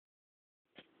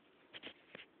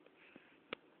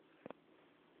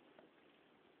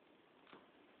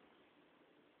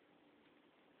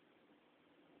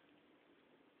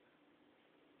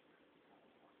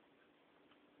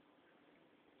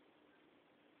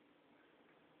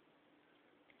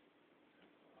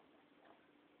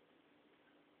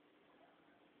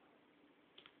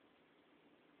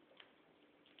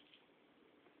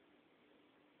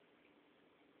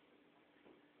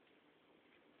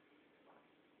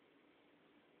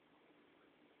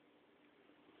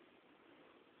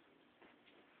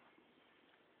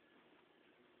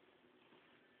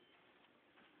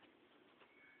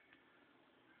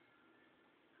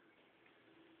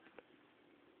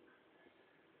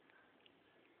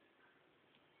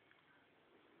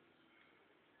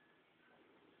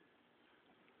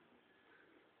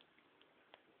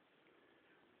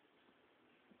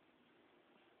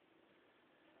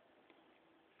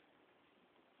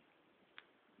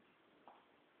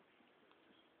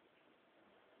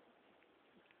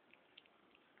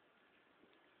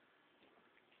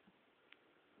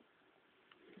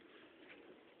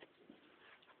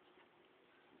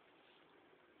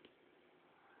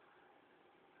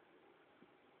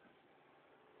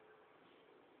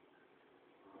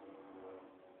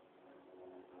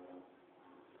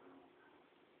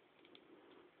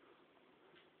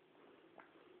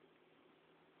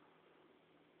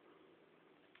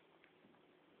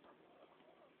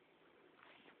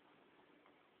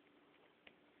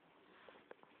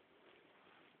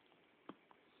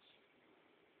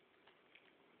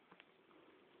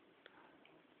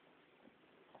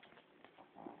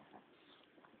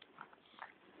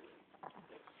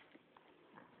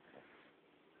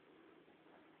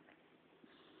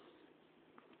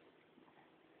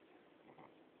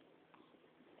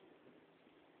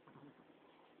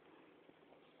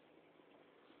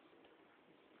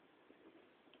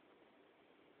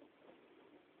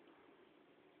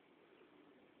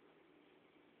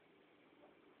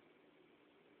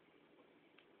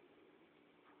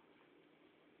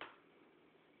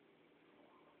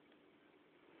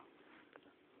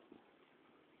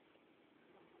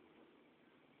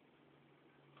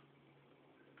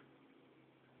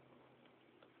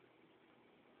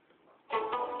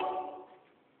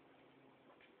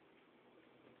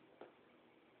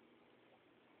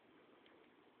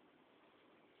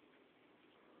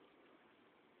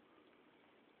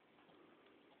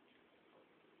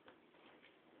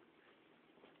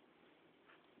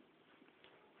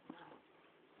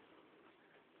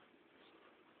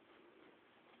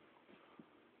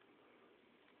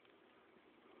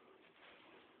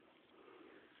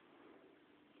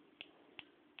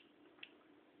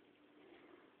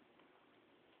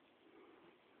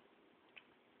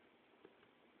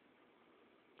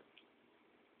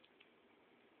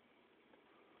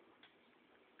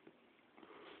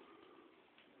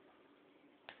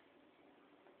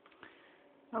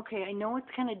Okay, I know it's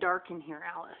kind of dark in here,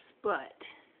 Alice, but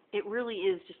it really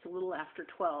is just a little after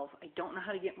 12. I don't know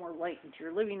how to get more light into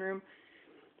your living room,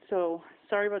 so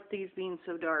sorry about these being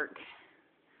so dark.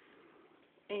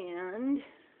 And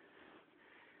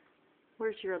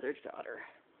where's your other daughter?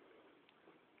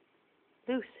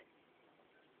 Luce.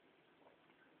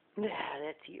 Yeah,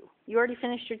 that's you. You already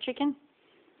finished your chicken?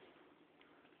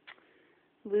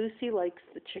 Lucy likes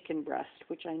the chicken breast,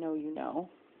 which I know you know.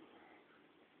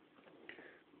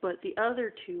 But the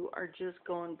other two are just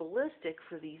going ballistic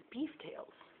for these beef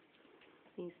tails,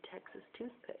 these Texas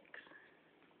toothpicks.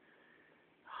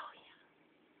 Oh,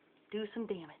 yeah. Do some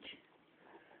damage.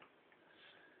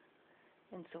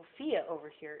 And Sophia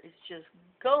over here is just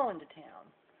going to town,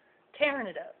 tearing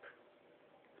it up.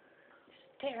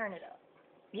 Just tearing it up.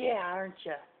 Yeah, aren't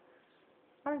you?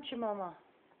 Aren't you, Mama?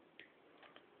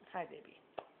 Hi, baby.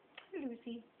 Hi,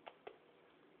 Lucy.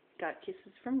 Got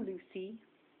kisses from Lucy.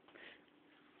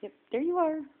 Yep, there you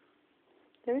are.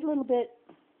 There's a little bit.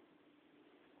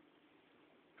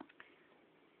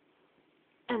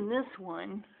 And this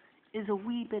one is a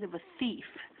wee bit of a thief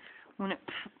when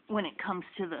it comes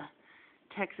to the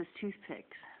Texas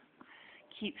toothpicks.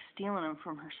 Keeps stealing them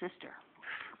from her sister.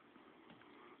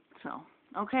 So,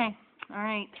 okay, all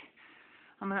right.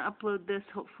 I'm going to upload this.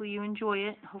 Hopefully you enjoy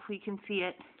it. Hopefully you can see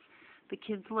it. The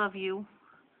kids love you.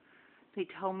 They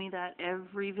tell me that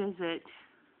every visit.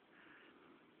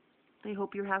 They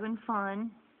hope you're having fun.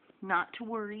 Not to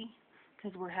worry,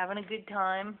 because we're having a good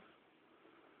time.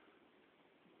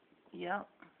 Yep.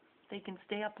 They can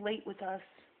stay up late with us.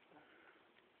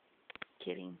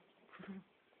 Kidding.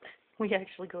 We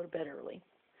actually go to bed early.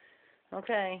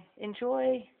 Okay.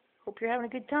 Enjoy. Hope you're having a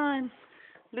good time.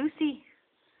 Lucy.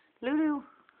 Lulu.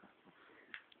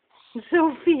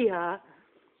 Sophia.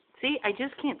 See, I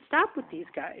just can't stop with these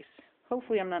guys.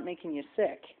 Hopefully I'm not making you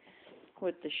sick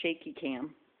with the shaky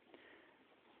cam.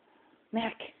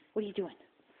 Mac, what are you doing?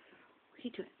 What are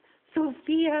you doing?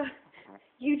 Sophia,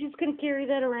 you just going to carry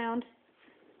that around?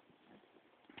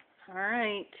 All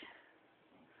right.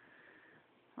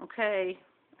 Okay.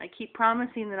 I keep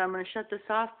promising that I'm going to shut this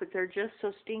off, but they're just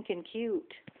so stinking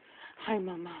cute. Hi,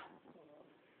 Mama.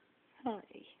 Hi.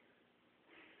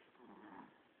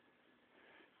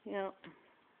 Yep.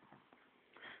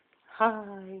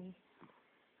 Hi.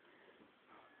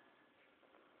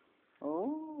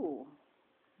 Oh.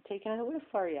 Taking it away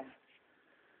for you.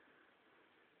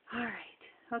 All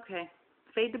right. Okay.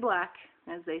 Fade to black,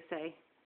 as they say.